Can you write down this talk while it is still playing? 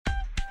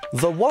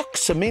The wok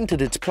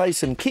cemented its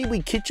place in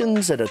Kiwi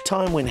kitchens at a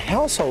time when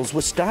households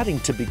were starting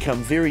to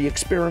become very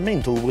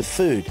experimental with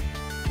food.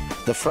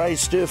 The phrase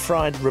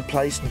stir-fried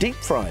replaced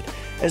deep-fried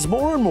as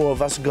more and more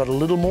of us got a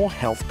little more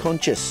health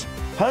conscious.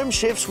 Home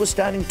chefs were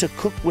starting to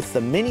cook with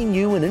the many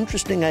new and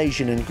interesting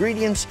Asian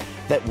ingredients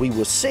that we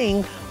were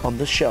seeing on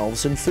the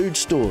shelves in food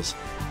stores.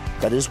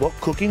 But is wok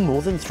cooking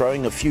more than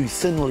throwing a few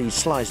thinly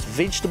sliced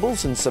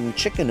vegetables and some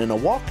chicken in a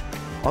wok?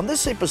 On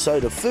this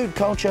episode of Food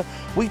Culture,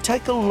 we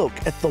take a look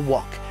at the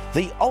wok,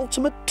 the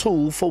ultimate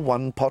tool for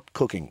one-pot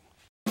cooking.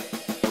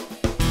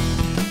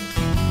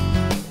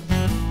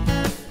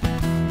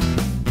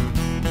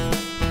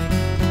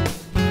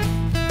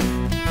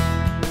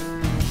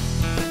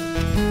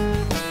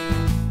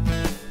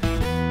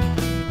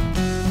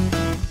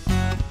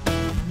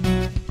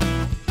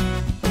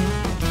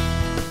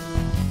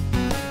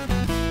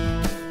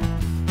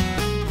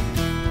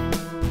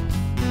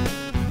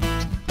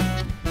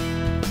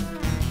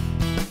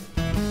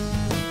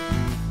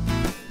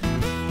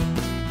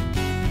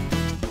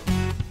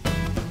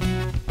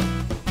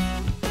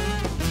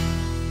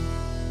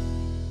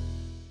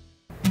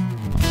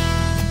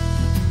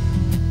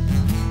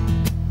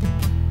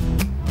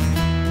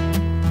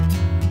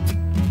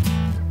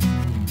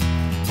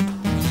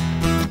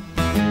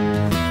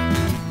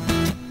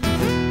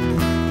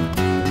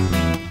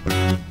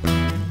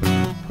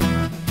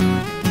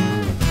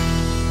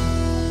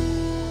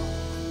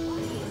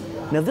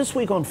 Now this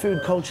week on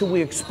Food Culture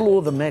we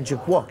explore the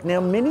magic wok. Now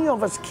many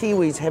of us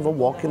Kiwis have a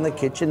wok in the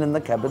kitchen in the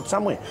cupboard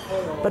somewhere,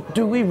 but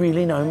do we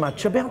really know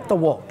much about the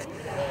wok?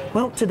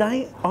 Well,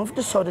 today I've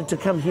decided to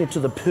come here to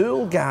the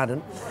Pearl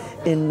Garden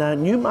in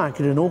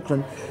Newmarket in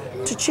Auckland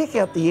to check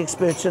out the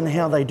experts and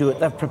how they do it.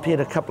 They've prepared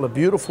a couple of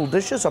beautiful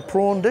dishes, a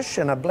prawn dish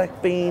and a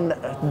black bean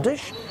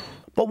dish.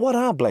 But what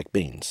are black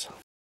beans?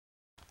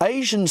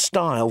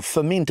 Asian-style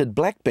fermented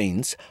black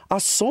beans are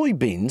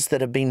soybeans that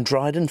have been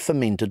dried and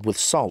fermented with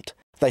salt.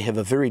 They have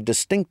a very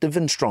distinctive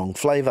and strong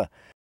flavour.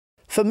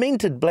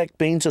 Fermented black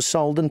beans are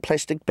sold in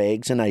plastic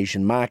bags in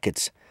Asian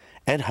markets.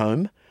 At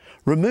home,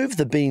 remove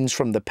the beans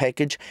from the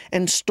package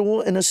and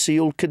store in a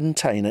sealed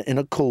container in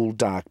a cool,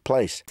 dark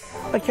place.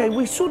 Okay,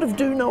 we sort of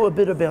do know a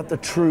bit about the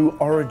true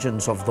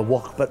origins of the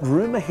wok, but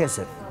rumour has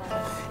it,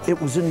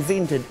 it was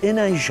invented in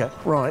Asia,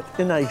 right,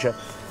 in Asia,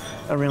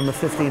 around the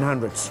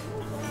 1500s.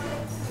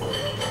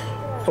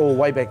 Or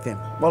way back then,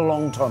 well, a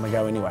long time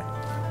ago anyway.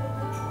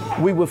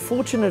 We were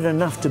fortunate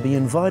enough to be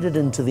invited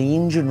into the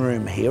engine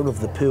room here of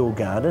the Pearl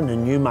Garden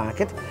in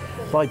Newmarket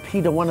by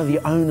Peter, one of the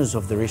owners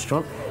of the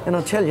restaurant, and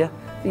I tell you,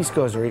 these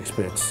guys are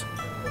experts.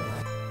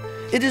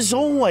 It is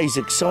always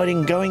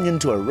exciting going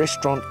into a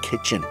restaurant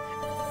kitchen.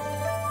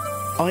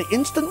 I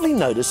instantly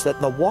noticed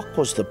that the wok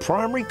was the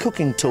primary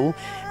cooking tool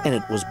and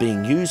it was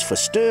being used for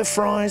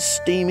stir-fries,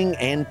 steaming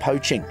and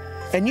poaching.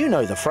 And you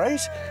know the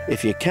phrase,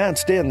 if you can't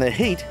stand the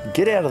heat,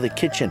 get out of the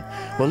kitchen.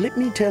 Well, let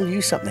me tell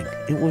you something,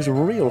 it was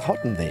real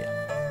hot in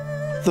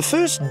there. The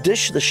first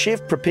dish the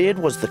chef prepared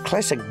was the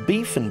classic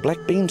beef and black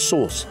bean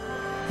sauce.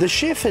 The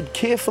chef had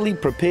carefully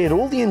prepared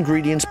all the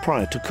ingredients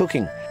prior to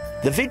cooking.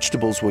 The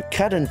vegetables were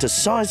cut into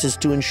sizes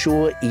to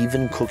ensure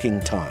even cooking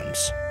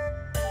times.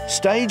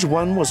 Stage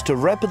one was to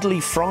rapidly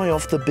fry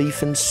off the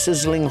beef in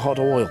sizzling hot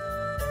oil.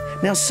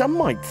 Now some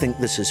might think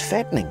this is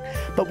fattening,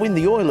 but when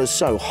the oil is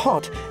so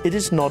hot, it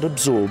is not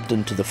absorbed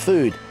into the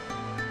food.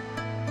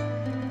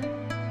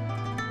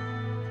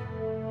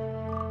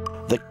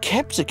 The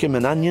capsicum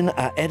and onion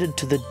are added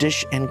to the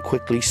dish and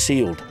quickly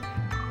sealed.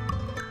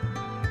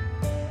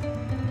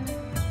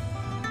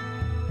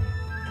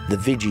 The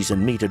veggies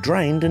and meat are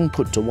drained and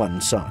put to one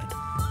side.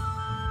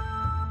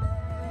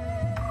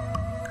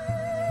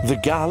 The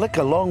garlic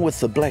along with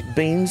the black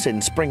beans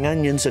and spring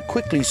onions are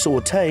quickly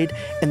sautéed,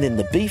 and then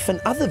the beef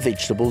and other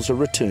vegetables are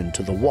returned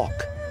to the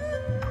wok.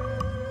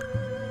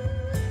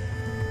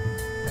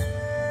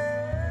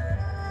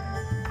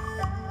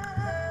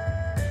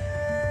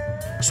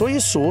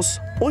 Soya sauce,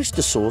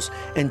 oyster sauce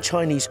and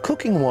Chinese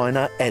cooking wine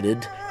are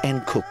added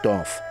and cooked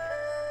off.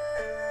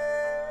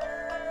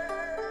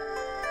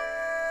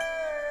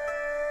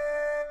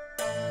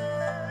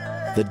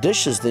 The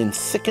dish is then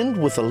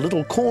thickened with a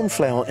little corn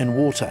flour and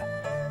water.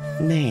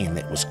 Man,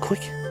 that was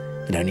quick.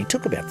 It only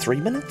took about 3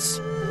 minutes.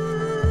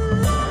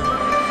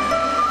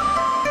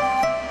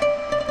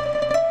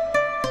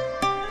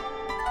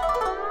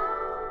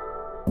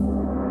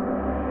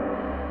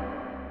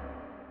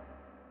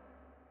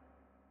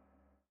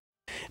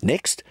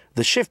 Next,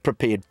 the chef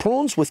prepared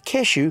prawns with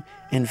cashew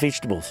and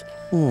vegetables.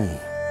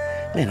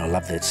 Man, I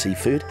love that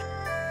seafood.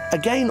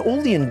 Again,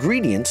 all the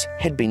ingredients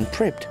had been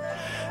prepped.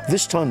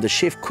 This time the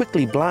chef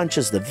quickly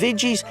blanches the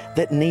veggies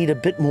that need a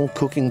bit more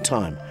cooking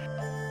time.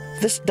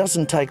 This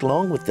doesn't take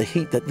long with the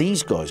heat that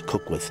these guys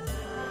cook with.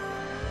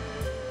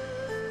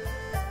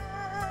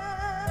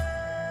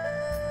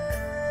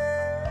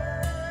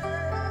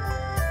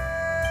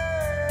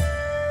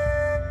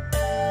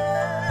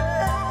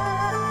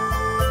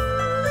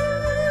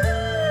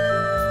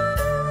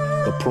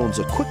 The prawns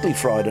are quickly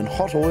fried in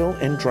hot oil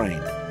and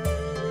drained.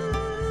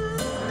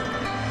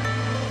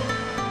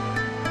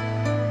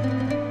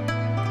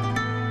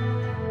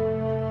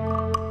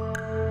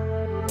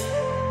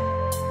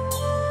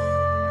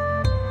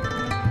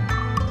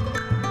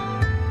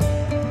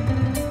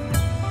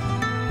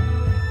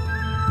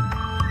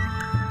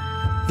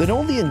 Then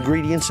all the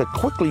ingredients are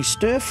quickly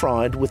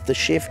stir-fried with the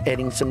chef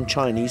adding some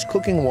Chinese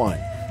cooking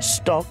wine,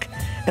 stock,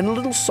 and a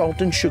little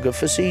salt and sugar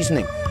for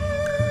seasoning.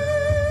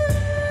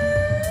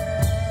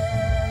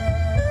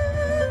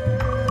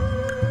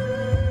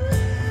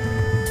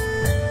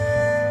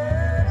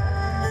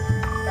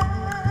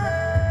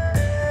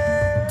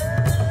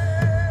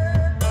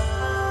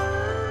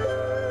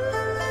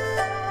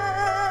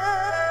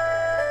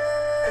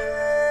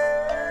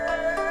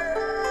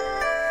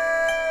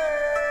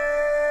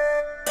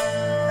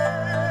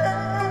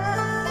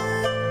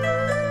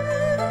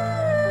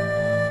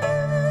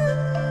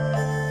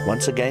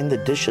 Once again, the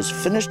dish is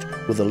finished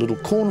with a little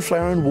corn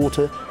flour and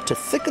water to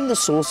thicken the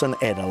sauce and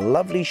add a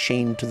lovely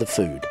sheen to the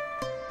food.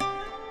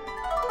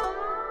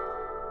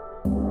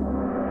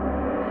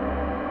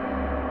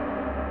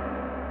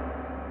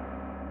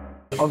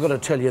 I've got to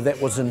tell you, that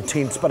was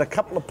intense, but a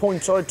couple of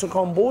points I took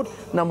on board.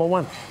 Number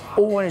one,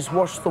 always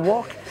wash the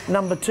wok.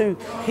 Number two,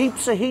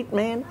 heaps of heat,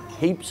 man,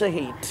 heaps of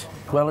heat.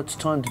 Well, it's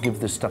time to give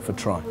this stuff a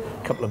try.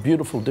 A couple of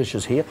beautiful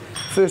dishes here.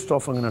 First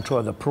off, I'm going to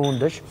try the prawn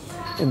dish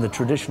in the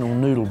traditional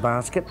noodle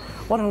basket.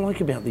 What I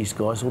like about these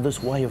guys, or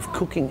this way of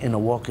cooking in a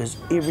wok, is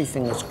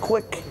everything is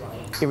quick,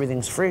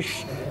 everything's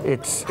fresh.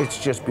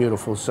 It's just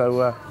beautiful.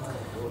 So,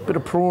 bit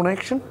of prawn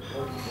action.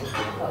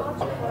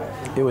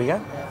 Here we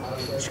go.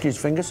 Excuse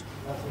fingers.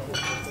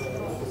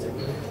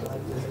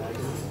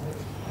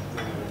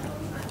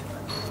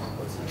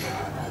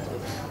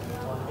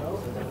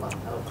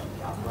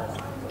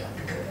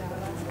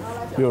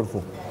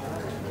 Beautiful.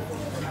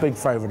 Big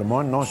favourite of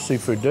mine, nice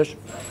seafood dish.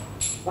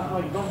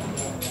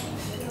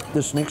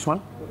 This next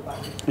one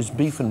is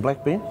beef and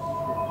black bean. A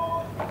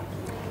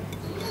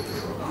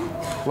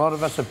lot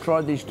of us have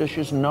tried these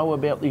dishes, know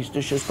about these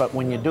dishes, but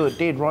when you do it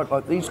dead right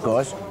like these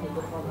guys,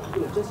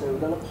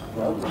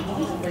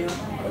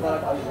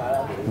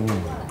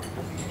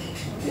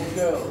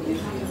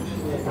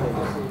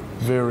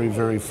 very,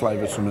 very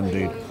flavoursome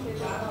indeed.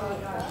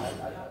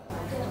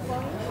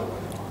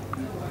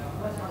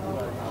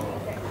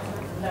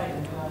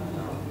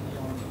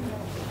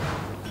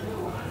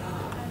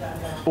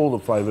 All the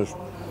flavours,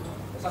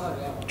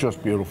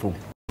 just beautiful.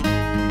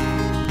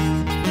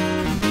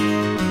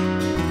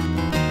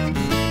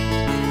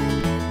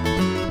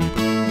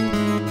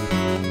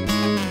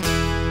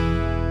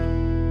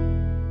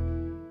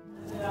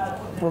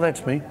 Well,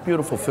 that's me,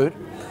 beautiful food.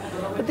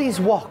 But these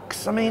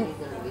woks, I mean,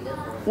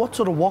 what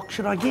sort of wok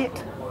should I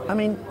get? I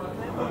mean,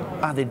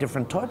 are there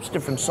different types,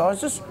 different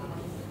sizes?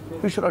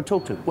 Who should I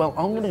talk to? Well,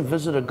 I'm going to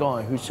visit a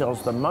guy who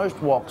sells the most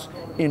woks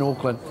in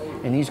Auckland,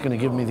 and he's going to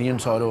give me the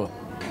inside oil.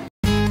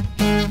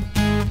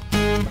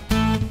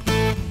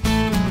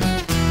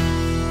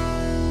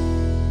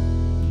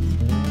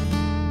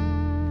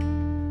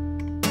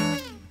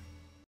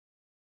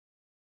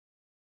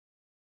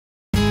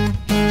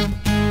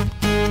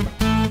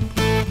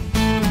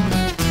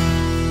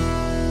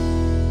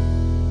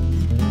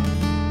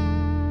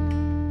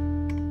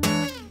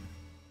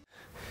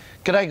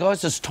 G'day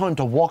guys, it's time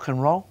to wok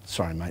and roll.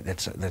 Sorry mate,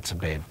 that's a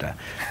bad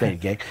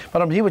gag.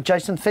 But I'm here with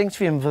Jason. Thanks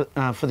for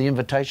the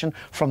invitation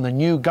from the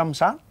new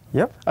Gumsar.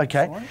 Yep.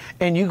 Okay.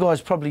 And you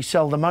guys probably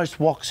sell the most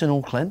woks in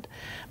Auckland,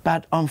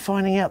 but I'm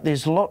finding out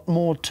there's a lot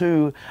more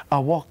to a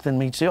wok than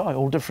meets the eye.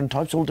 All different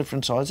types, all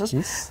different sizes.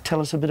 Yes.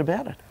 Tell us a bit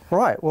about it.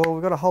 Right. Well,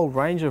 we've got a whole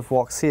range of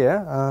woks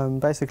here.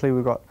 Basically,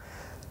 we've got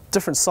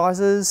different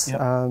sizes,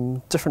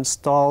 different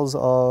styles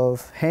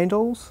of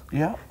handles,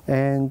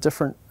 and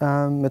different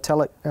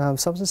metallic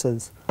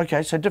substances.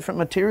 Okay, so different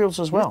materials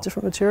as well? Yes,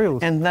 different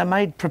materials. And they're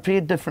made,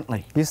 prepared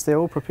differently? Yes, they're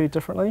all prepared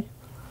differently.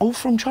 All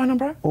from China,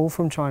 bro? All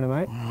from China,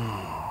 mate.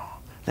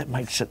 That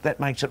makes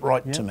it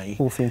right to me.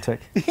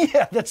 Authentic.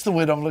 Yeah, that's the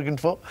word I'm looking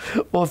for.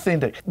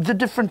 Authentic. The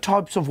different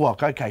types of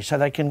wok. Okay, so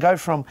they can go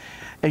from,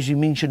 as you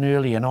mentioned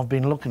earlier, and I've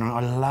been looking, I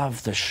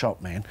love this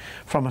shop, man,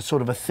 from a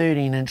sort of a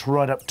 13-inch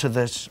right up to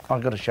this.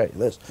 I've got to show you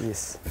this.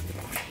 Yes.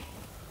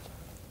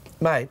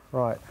 Mate.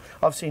 Right.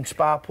 I've seen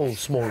spa pools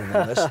smaller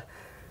than this.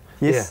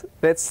 Yes, yeah.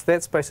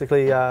 That's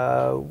basically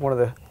one of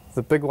the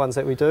big ones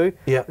that we do.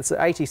 Yeah. It's an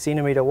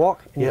 80-centimetre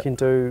wok, and you can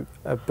do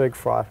a big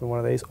fry up in one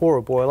of these, or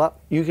a boil up.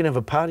 You can have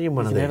a party in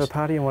one of these. You can have a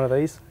party in one of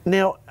these.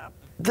 Now,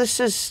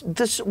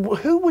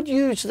 who would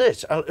use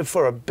this?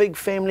 For a big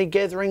family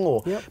gathering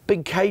or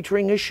big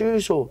catering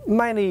issues? Or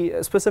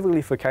mainly,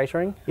 specifically for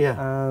catering.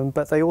 Yeah.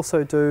 But they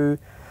also do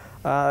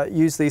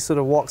use these sort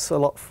of woks a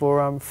lot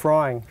for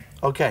frying.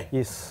 Okay.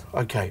 Yes.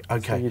 Okay,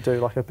 okay. So you do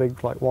like a big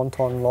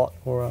wonton lot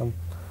or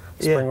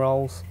spring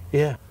rolls.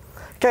 Yeah.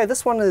 Okay,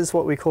 this one is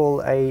what we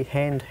call a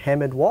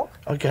hand-hammered wok.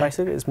 Okay.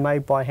 Basically, it's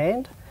made by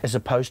hand. As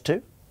opposed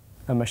to?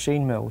 A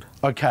machine milled.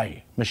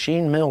 Okay,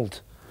 machine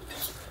milled.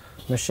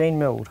 Machine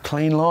milled.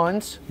 Clean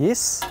lines?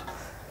 Yes.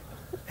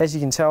 As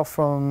you can tell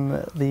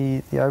from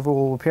the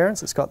overall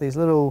appearance, it's got these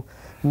little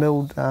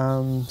milled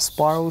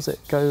spirals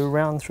that go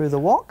around through the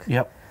wok.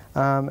 Yep.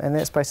 And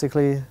that's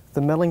basically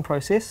the milling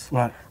process.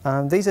 Right.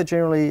 These are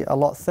generally a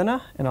lot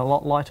thinner and a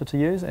lot lighter to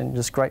use, and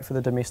just great for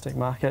the domestic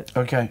market.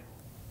 Okay.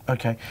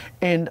 Okay,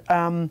 and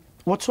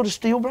What sort of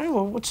steel, bro?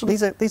 Or what sort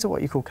these are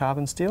what you call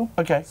carbon steel.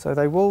 Okay. So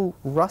they will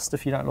rust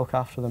if you don't look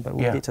after them, but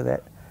we'll get to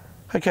that.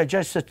 Okay,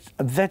 Jace,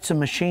 that's a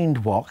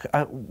machined wok.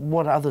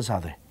 What others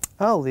are there?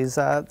 Oh, there's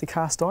the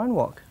cast iron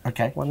wok.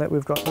 Okay. One that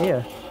we've got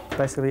here.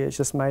 Basically, it's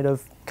just made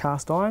of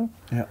cast iron.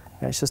 Yeah.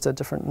 And it's just a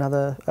different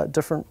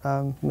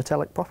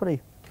metallic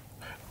property.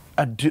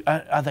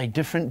 Are they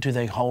different? Do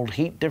they hold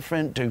heat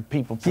different? Do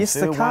people prefer yes,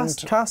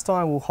 the cast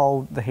iron will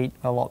hold the heat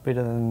a lot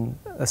better than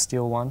a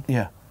steel one.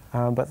 Yeah.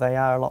 But they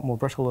are a lot more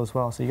brittle as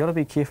well. So you've got to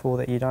be careful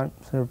that you don't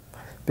sort of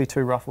be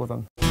too rough with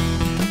them.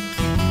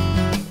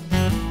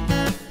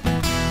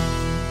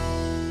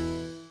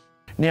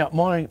 Now,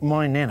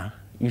 my nana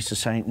used to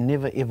say,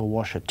 never ever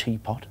wash a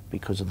teapot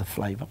because of the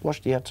flavour.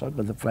 Wash the outside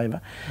with the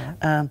flavour.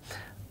 Right.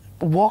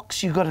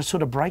 Woks, you've got to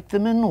sort of break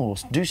them in or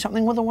do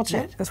something with them. What's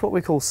that? That's what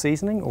we call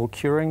seasoning or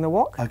curing the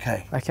wok.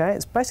 Okay. Okay,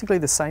 it's basically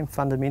the same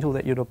fundamental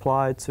that you'd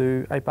apply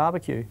to a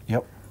barbecue.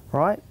 Yep.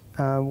 Right?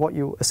 What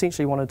you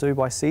essentially want to do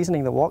by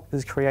seasoning the wok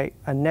is create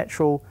a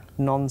natural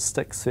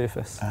non-stick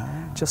surface,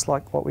 just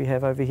like what we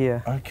have over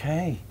here.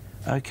 Okay.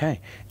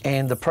 Okay.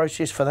 And the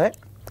process for that?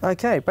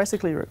 Okay,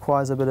 basically it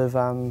requires a bit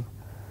of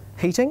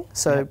heating.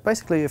 So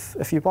basically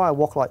if you buy a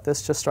wok like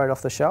this just straight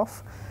off the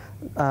shelf,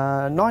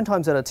 9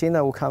 times out of 10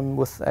 they will come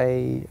with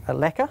a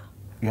lacquer,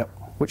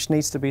 which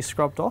needs to be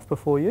scrubbed off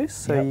before use.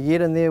 So you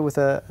get in there with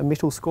a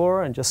metal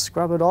scorer and just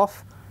scrub it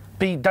off.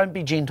 Don't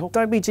be gentle.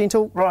 Don't be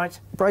gentle. Right.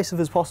 Abrasive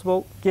as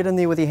possible. Get in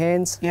there with your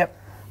hands. Yep.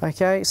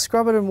 Okay,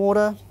 scrub it in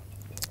water,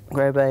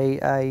 grab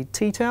a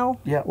tea towel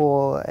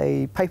or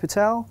a paper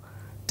towel,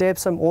 dab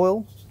some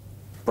oil,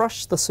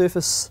 brush the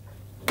surface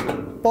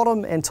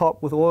bottom and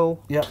top with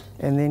oil,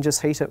 and then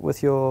just heat it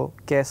with your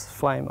gas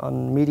flame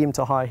on medium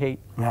to high heat.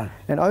 Right.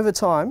 And over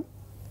time,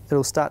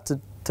 it'll start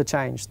to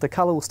change. The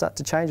colour will start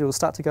to change. It will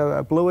start to go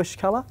a bluish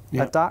colour,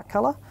 a dark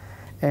colour,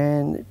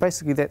 and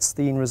basically that's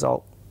the end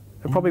result.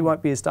 It probably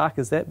won't be as dark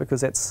as that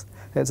because that's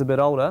a bit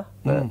older,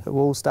 but it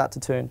will start to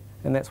turn,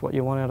 and that's what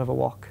you want out of a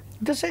wok.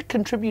 Does that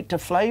contribute to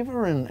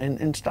flavour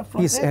and stuff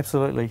like that? Yes,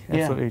 absolutely,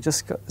 absolutely.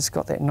 It's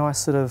got that nice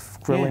sort of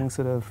grilling,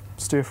 sort of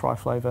stir-fry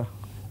flavour.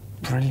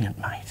 Brilliant,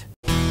 mate.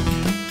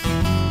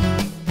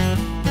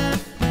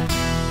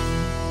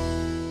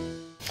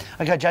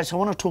 Okay, Jason, I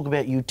want to talk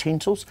about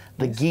utensils,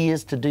 the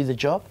gears to do the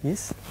job.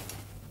 Yes.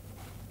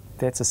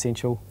 That's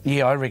essential.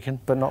 Yeah, I reckon.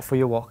 But not for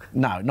your wok.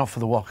 No, not for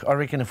the wok. I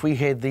reckon if we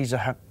had these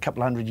a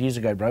couple hundred years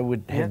ago, bro,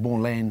 we'd have more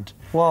land.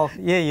 Well,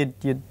 yeah,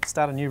 you'd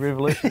start a new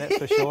revolution, that's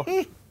for sure.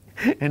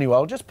 Anyway,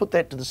 I'll just put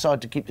that to the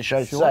side to keep the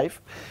show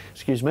safe.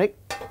 Excuse me.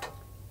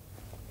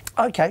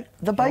 Okay,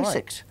 the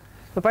basics.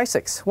 Right. The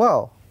basics.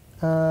 Well,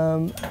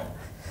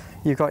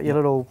 you've got your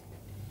little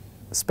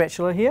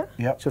spatula here,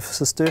 just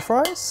for stir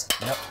fries,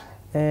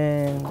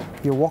 and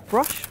your wok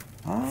brush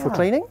for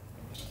cleaning,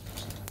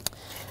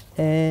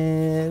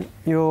 and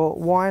your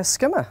wire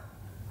skimmer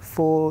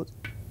for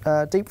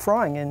deep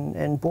frying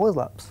and boil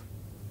ups.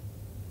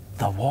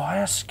 The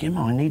wire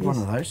skimmer, I need one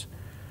of those.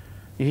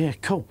 Yeah,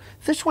 cool.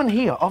 This one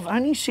here, I've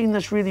only seen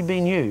this really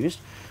being used.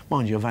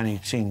 Mind you, I've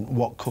only seen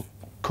wok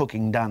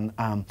cooking done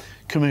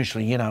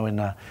commercially, you know, in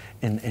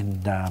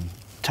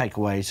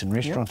takeaways and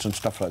restaurants and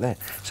stuff like that.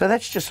 So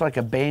that's just like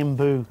a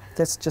bamboo.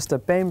 That's just a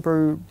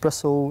bamboo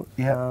bristle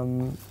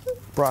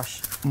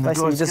brush.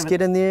 Basically, you just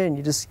get in there and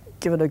you just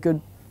give it a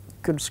good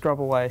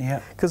scrub away.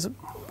 Yeah. Because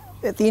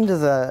at the end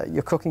of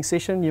your cooking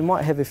session, you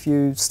might have a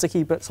few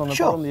sticky bits on the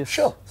bottom of your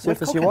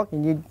surface of your wok,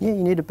 and you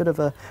need a bit of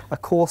a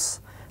coarse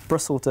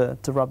bristle to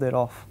rub that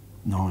off.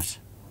 Nice,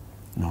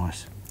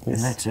 nice. Yes.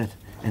 And that's it.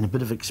 And a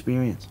bit of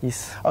experience.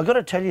 Yes. I've got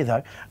to tell you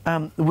though,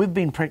 we've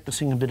been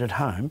practicing a bit at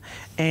home,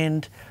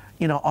 and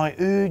you know, I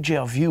urge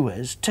our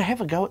viewers to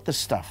have a go at this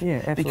stuff. Yeah,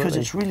 absolutely. Because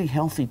it's really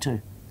healthy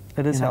too.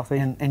 It is healthy.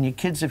 And your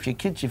kids, if you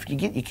get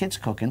your kids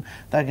cooking,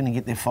 they're going to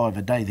get their 5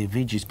 a day, their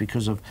veggies,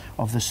 because of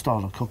this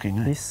style of cooking.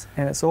 Eh? Yes,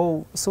 and it's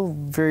all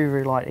very,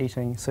 very light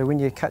eating. So when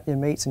you cut your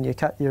meats and you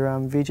cut your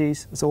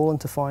veggies, it's all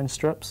into fine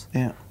strips.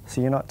 Yeah.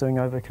 So you're not doing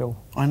overkill.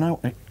 I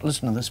know.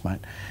 Listen to this, mate.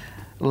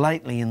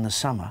 Lately in the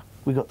summer,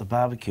 we got the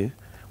barbecue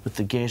with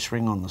the gas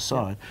ring on the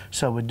side.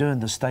 So we're doing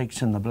the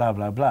steaks and the blah,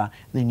 blah, blah,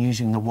 then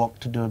using the wok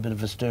to do a bit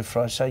of a stir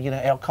fry. So, you know,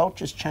 our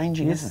culture's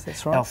changing, isn't it?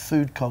 That's right. Our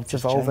food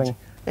culture's evolving.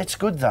 It's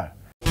good, though.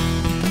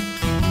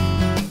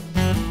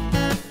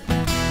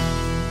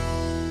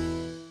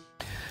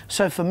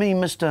 So for me,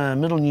 Mr.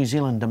 Middle New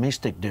Zealand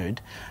domestic dude,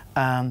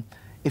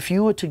 if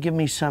you were to give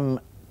me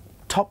some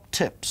top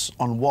tips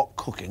on wok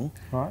cooking,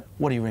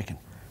 what do you reckon?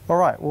 All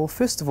right, well,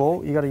 first of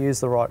all, you got to use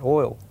the right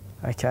oil,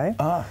 okay?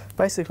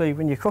 Basically,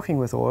 when you're cooking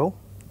with oil,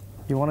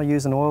 you want to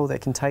use an oil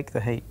that can take the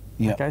heat,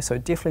 okay? So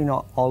definitely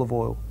not olive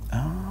oil,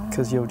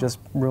 because you'll just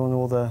ruin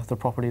all the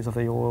properties of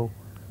the oil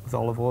with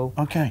olive oil.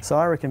 Okay. So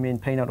I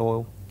recommend peanut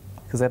oil,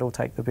 because that'll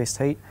take the best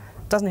heat.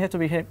 Doesn't have to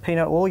be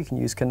peanut oil, you can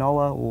use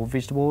canola or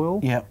vegetable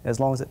oil, as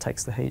long as it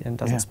takes the heat and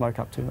doesn't smoke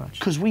up too much.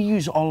 Because we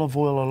use olive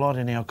oil a lot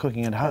in our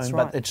cooking at home,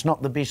 but it's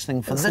not the best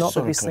thing for this sort of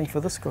cooking. It's not the best thing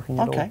for this cooking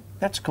at all. Okay,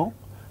 that's cool.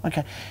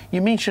 Okay,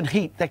 you mentioned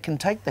heat, that can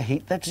take the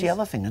heat, that's the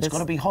other thing, it's got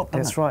to be hot, doesn't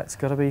it? That's right, it's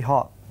got to be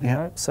hot. You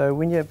know? So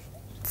when you're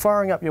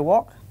firing up your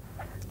wok,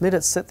 let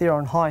it sit there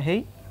on high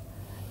heat,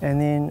 and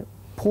then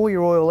pour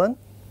your oil in,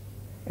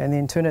 and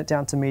then turn it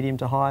down to medium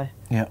to high,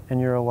 and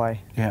you're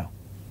away. Yeah.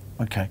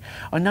 Okay.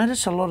 I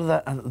notice a lot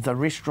of the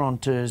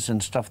restaurateurs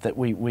and stuff that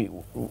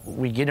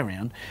we get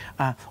around,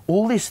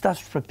 all their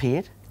stuff's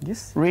prepared,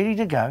 ready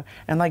to go,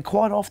 and they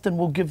quite often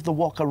will give the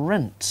wok a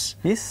rinse.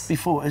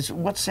 Before.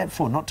 What's that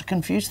for? Not to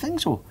confuse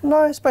things, or?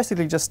 No, it's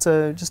basically just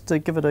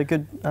to give it a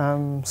good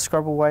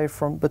scrub away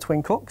from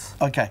between cooks.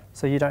 Okay.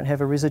 So you don't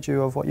have a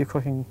residue of what you're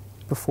cooking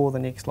before the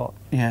next lot.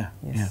 Yeah.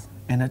 Yeah.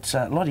 And it's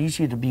a lot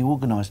easier to be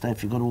organised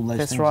if you've got all those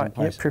things in place. That's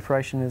right. Yeah,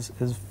 preparation is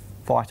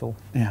vital.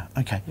 Yeah,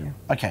 okay. Yeah.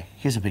 Okay,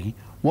 here's a biggie.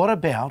 What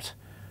about,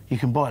 you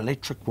can buy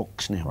electric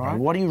woks now, bro.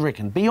 What do you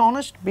reckon? Be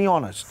honest, be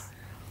honest.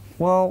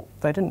 Well,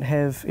 they didn't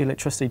have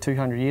electricity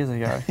 200 years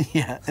ago.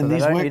 Yeah, so and they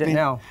don't need it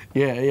now.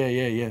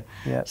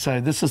 Yeah.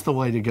 So this is the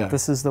way to go.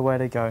 This is the way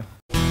to go.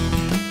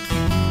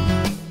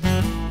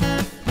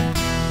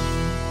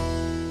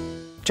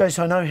 Jace,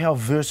 I know how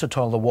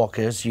versatile the wok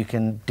is. You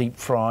can deep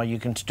fry, you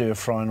can stir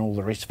fry and all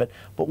the rest of it,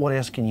 but what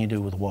else can you do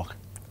with a wok?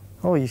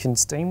 Oh, you can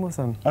steam with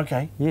them.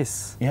 Okay.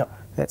 Yes. Yep.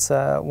 That's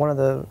one of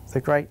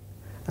the great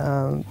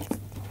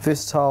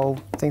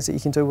versatile things that you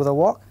can do with a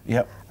wok.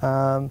 Yep.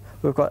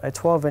 We've got a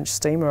 12-inch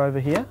steamer over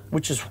here.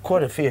 Which is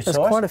quite a fair size.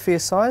 It's quite a fair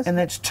size. And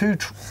that's two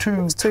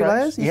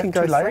layers. You can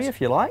go 3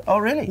 if you like. Oh,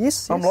 really?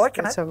 Yes. I'm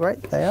liking it. That's how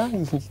great they are,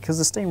 because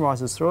the steam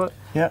rises through it.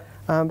 Yeah.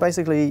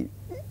 Basically,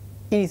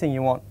 anything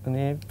you want in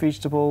there,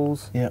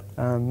 vegetables,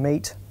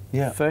 meat,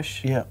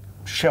 fish. Yeah.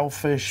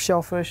 Shellfish.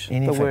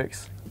 Anything. The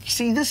works.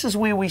 See, this is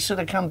where we sort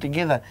of come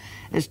together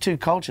as two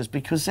cultures,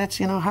 because that's,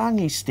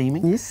 hangi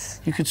steaming.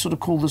 Yes. You could sort of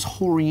call this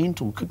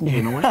Oriental, couldn't you,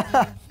 in a way?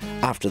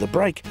 After the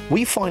break,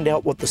 we find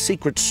out what the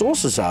secret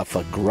sauces are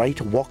for great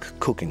wok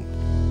cooking.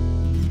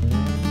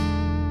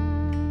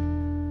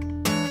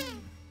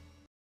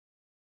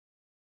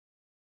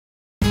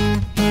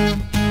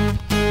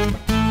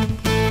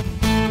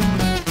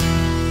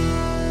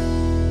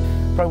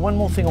 One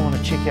more thing I want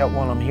to check out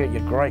while I'm here at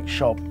your great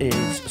shop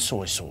is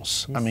soy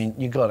sauce. I mean,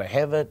 you got to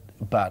have it,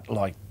 but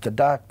like the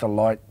dark, the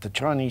light, the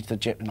Chinese, the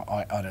Japanese,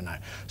 I don't know.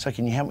 So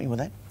can you help me with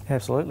that?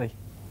 Absolutely.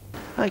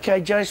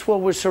 Okay, Jace, well,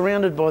 we're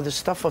surrounded by this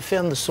stuff. I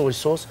found the soy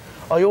sauce.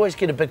 I always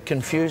get a bit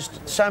confused.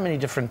 So many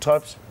different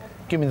types.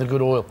 Give me the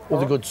good oil or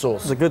the good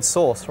sauce. The good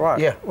sauce, right.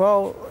 Yeah.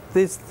 Well,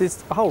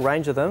 there's a whole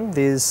range of them.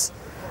 There's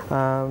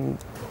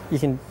you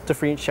can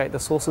differentiate the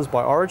sauces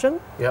by origin,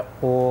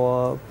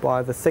 or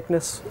by the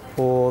thickness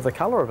or the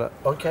colour of it.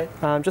 Okay.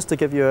 Just to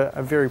give you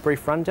a very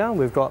brief rundown,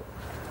 we've got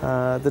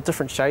the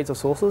different shades of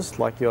sauces,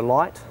 like your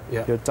light,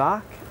 your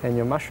dark, and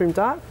your mushroom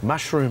dark.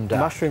 Mushroom dark.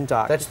 Mushroom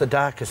dark. That's the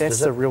darkest, That's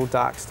the real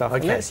dark stuff.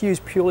 Okay. And that's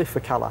used purely for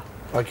colour.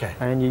 Okay.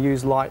 And you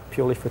use light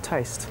purely for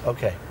taste.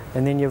 Okay.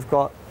 And then you've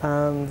got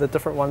the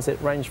different ones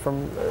that range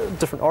from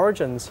different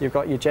origins. You've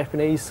got your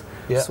Japanese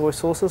soy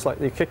sauces, like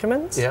the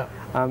curcumins.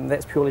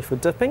 That's purely for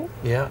dipping.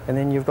 And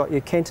then you've got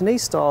your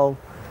Cantonese style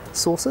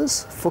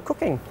sauces for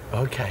cooking.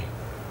 Okay.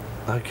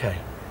 Okay.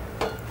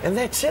 And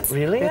that's it,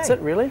 really? That's it,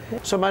 really.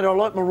 So, mate, I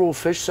like my raw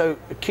fish, so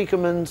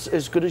curcumin's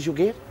as good as you'll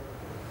get?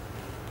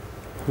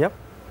 Yep.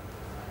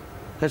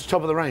 That's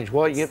top of the range.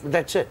 Why?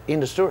 That's it.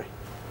 End of story.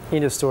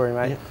 End of story,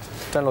 mate.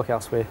 Don't look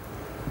elsewhere.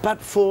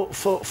 But for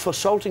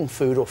salting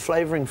food or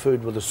flavouring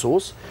food with a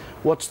sauce,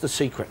 what's the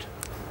secret?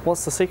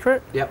 What's the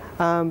secret?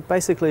 Yep.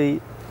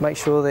 Basically, make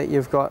sure that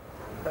you've got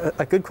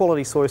a good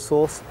quality soy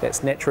sauce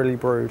that's naturally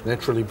brewed.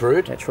 Naturally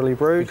brewed? Naturally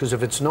brewed. Because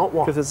if it's not,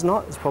 what? Because it's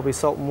not, it's probably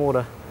salt and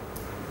water.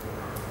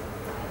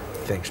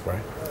 Thanks, bro.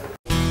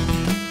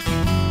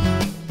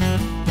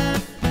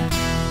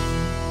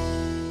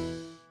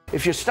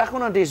 If you're stuck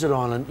on a desert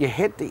island, you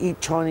had to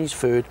eat Chinese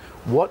food,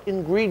 what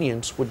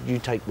ingredients would you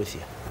take with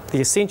you? The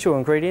essential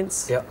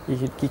ingredients,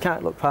 you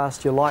can't look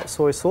past your light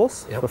soy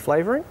sauce for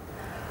flavouring,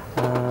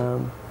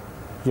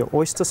 your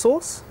oyster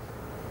sauce,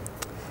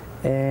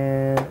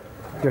 and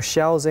your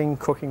Shaoxing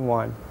cooking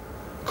wine.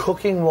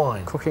 Cooking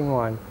wine? Cooking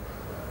wine.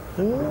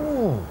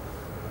 Ooh.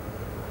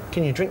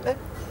 Can you drink that?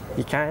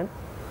 You can.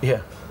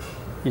 Yeah.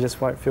 You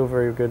just won't feel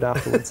very good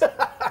afterwards.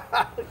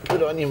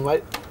 Good on you,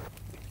 mate.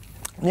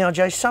 Now,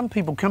 Jay, some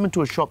people come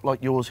into a shop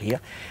like yours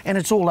here, and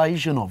it's all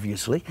Asian,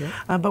 obviously,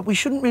 but we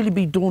shouldn't really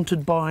be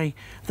daunted by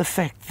the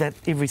fact that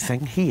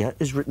everything here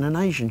is written in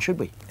Asian, should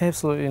we?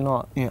 Absolutely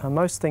not.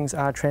 Most things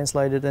are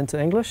translated into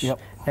English,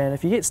 and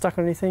if you get stuck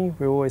on anything,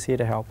 we're always here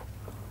to help.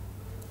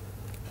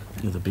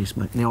 You're the best,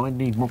 mate. Now, I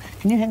need more.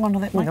 Can you hang on to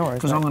that, mate? No worries,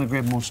 because I'm going to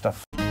grab more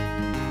stuff.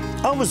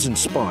 I was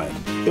inspired.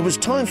 It was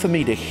time for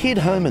me to head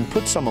home and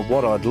put some of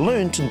what I'd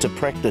learnt into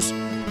practice.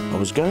 I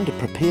was going to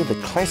prepare the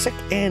classic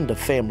and a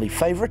family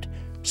favourite,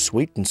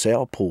 sweet and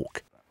sour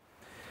pork.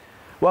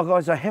 Well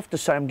guys, I have to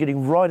say I'm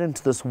getting right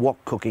into this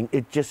wok cooking.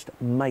 It just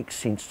makes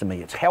sense to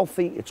me. It's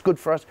healthy, it's good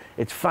for us,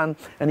 it's fun,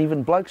 and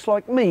even blokes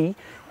like me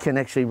can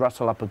actually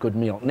rustle up a good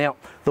meal. Now,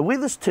 the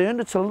weather's turned,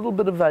 it's a little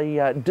bit of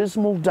a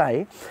dismal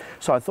day,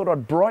 so I thought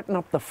I'd brighten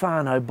up the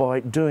whānau by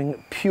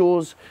doing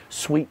Pure's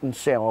sweet and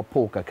sour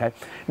pork, okay?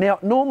 Now,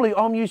 normally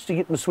I'm used to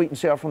getting the sweet and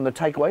sour from the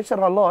takeaways that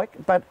I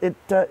like, but it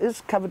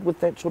is covered with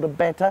that sort of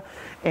batter,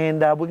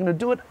 and we're going to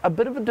do it a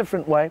bit of a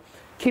different way.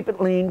 Keep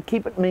it lean,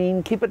 keep it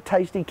mean, keep it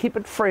tasty, keep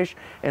it fresh,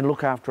 and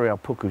look after our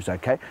pukus,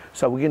 okay?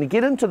 So we're going to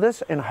get into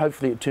this, and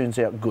hopefully it turns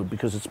out good,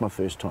 because it's my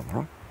first time, all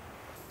right?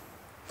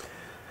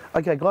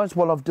 Okay guys,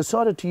 well I've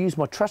decided to use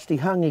my trusty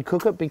hangi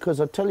cooker, because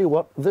I tell you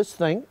what, this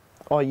thing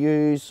I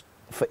use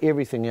for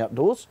everything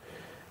outdoors.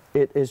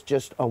 It is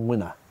just a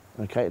winner,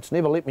 okay? It's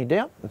never let me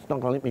down. It's not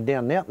going to let me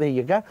down now. There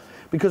you go.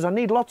 Because I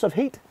need lots of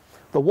heat.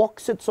 The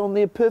wok sits on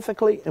there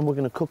perfectly, and we're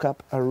going to cook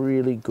up a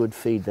really good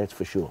feed, that's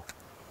for sure.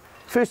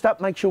 First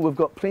up, make sure we've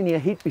got plenty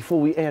of heat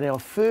before we add our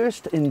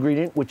first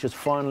ingredient, which is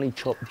finely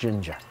chopped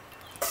ginger.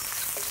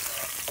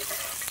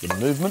 Good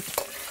movement.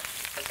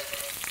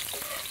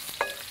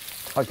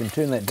 I can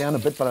turn that down a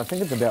bit, but I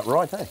think it's about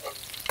right, eh?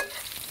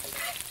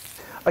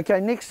 Okay,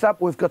 next up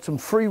we've got some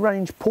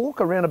free-range pork,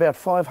 around about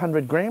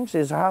 500 grams.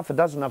 There's half a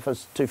dozen of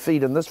us to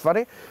feed in this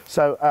whare,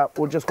 so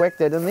we'll just whack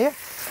that in there.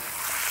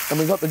 And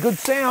we've got the good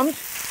sound.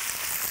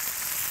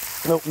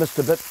 Milk missed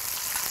a bit.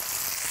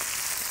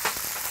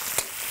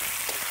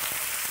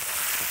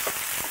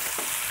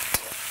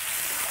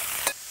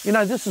 You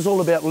know, this is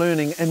all about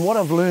learning, and what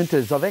I've learnt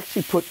is I've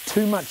actually put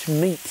too much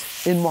meat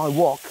in my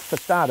wok, for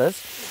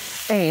starters,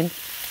 and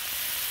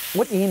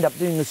what you end up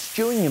doing is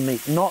stewing your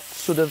meat, not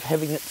sort of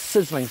having it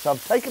sizzling. So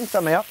I've taken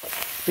some out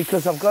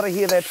because I've got to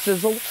hear that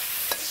sizzle,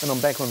 and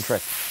I'm back on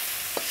track.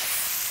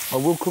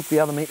 I will cook the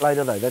other meat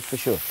later though, that's for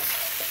sure.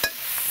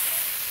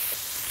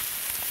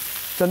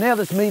 So now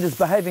this meat is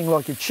behaving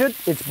like it should.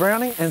 It's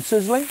browning and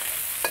sizzling.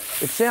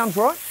 It sounds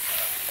right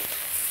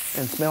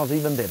and smells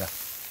even better.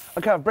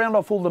 Okay, I've browned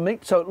off all the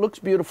meat, so it looks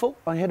beautiful.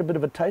 I had a bit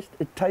of a taste.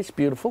 It tastes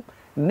beautiful.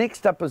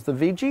 Next up is the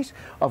veggies.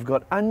 I've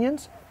got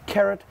onions,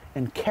 carrot,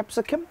 and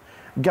capsicum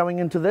going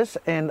into this,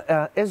 and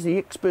as the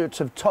experts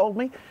have told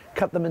me,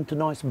 cut them into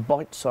nice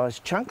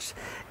bite-sized chunks,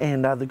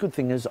 and the good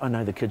thing is I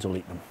know the kids will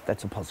eat them.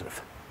 That's a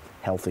positive.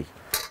 Healthy.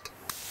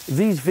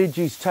 These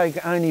veggies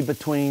take only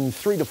between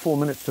 3 to 4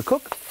 minutes to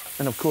cook,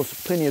 and of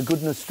course plenty of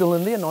goodness still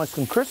in there, nice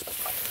and crisp.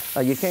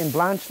 You can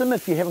blanch them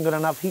if you haven't got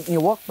enough heat in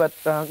your wok, but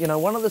you know,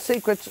 one of the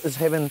secrets is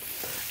having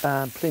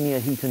plenty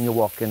of heat in your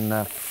wok, and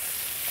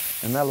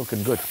they're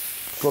looking good.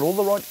 Got all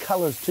the right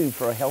colours too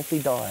for a healthy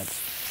diet.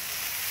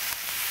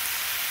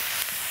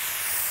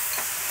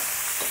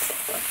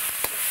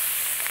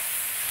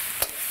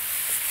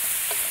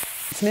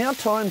 It's now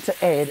time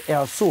to add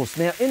our sauce.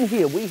 Now in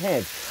here we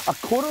have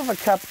 1/4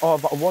 cup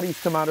of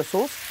Waddy's tomato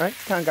sauce, right?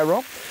 Can't go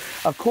wrong.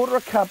 1/4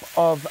 cup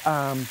of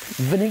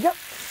vinegar.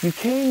 You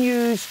can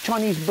use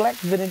Chinese black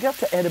vinegar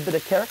to add a bit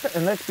of character,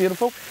 and that's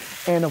beautiful.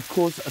 And of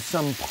course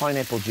some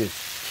pineapple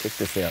juice. Check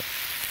this out.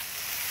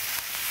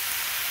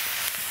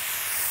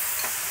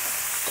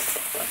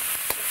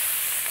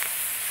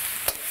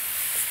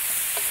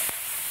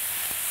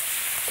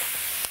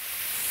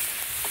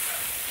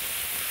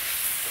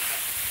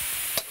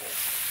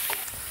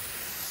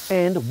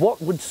 And what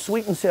would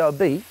sweet and sour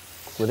be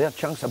without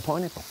chunks of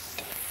pineapple?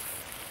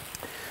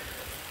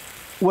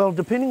 Well,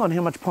 depending on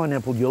how much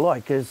pineapple you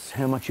like is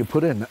how much you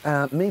put in.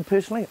 Me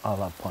personally, I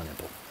love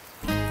pineapple.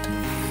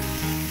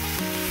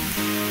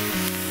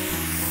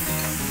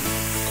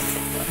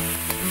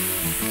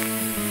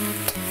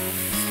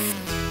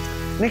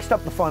 Next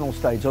up, the final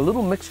stage, a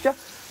little mixture,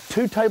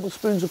 2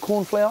 tablespoons of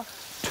corn flour,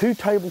 2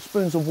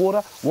 tablespoons of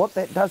water. What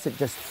that does, it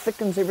just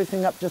thickens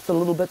everything up just a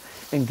little bit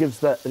and gives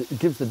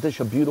the dish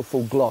a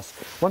beautiful gloss.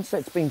 Once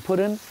that's been put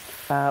in,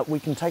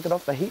 we can take it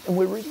off the heat and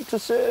we're ready to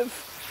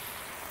serve.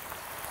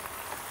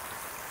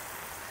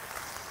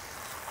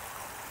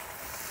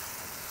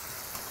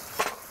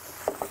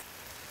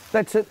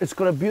 That's it, it's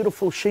got a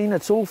beautiful sheen,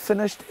 it's all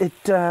finished. It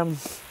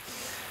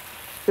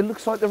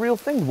looks like the real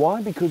thing.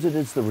 Why? Because it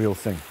is the real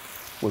thing.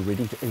 We're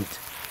ready to eat.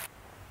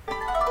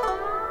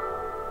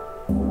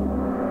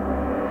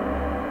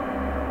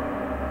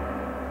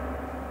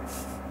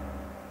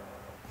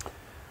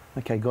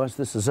 Okay guys,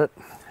 this is it.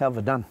 How have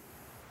I done?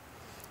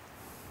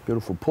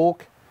 Beautiful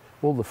pork,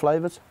 all the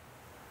flavours.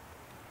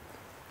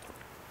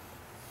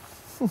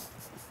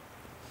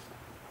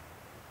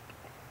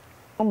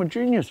 I'm a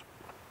genius.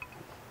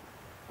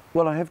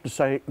 Well, I have to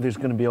say there's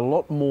going to be a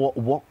lot more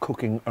wok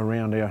cooking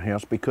around our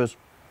house because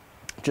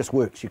it just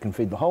works. You can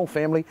feed the whole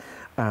family.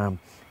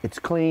 It's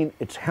clean,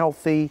 it's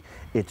healthy,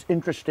 it's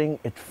interesting,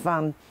 it's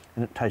fun,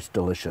 and it tastes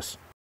delicious.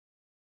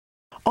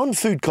 On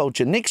Food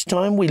Culture, next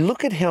time we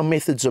look at how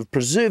methods of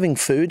preserving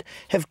food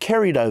have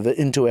carried over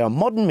into our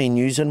modern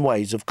menus and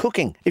ways of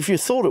cooking. If you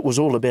thought it was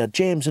all about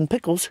jams and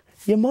pickles,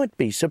 you might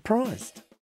be surprised.